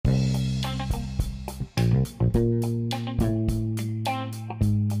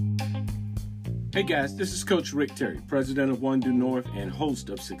Hey guys, this is Coach Rick Terry, president of One Due North and host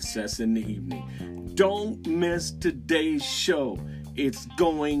of Success in the Evening. Don't miss today's show. It's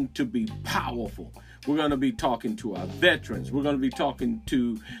going to be powerful. We're going to be talking to our veterans. We're going to be talking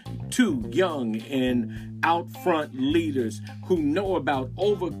to two young and out front leaders who know about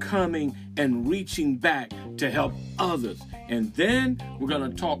overcoming and reaching back to help others. And then we're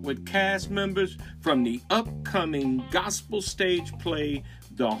going to talk with cast members from the upcoming gospel stage play,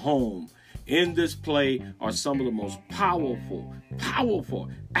 The Home. In this play are some of the most powerful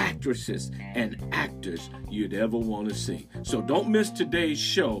actresses and actors you'd ever want to see. So don't miss today's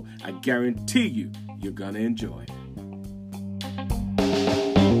show. I guarantee you're going to enjoy it.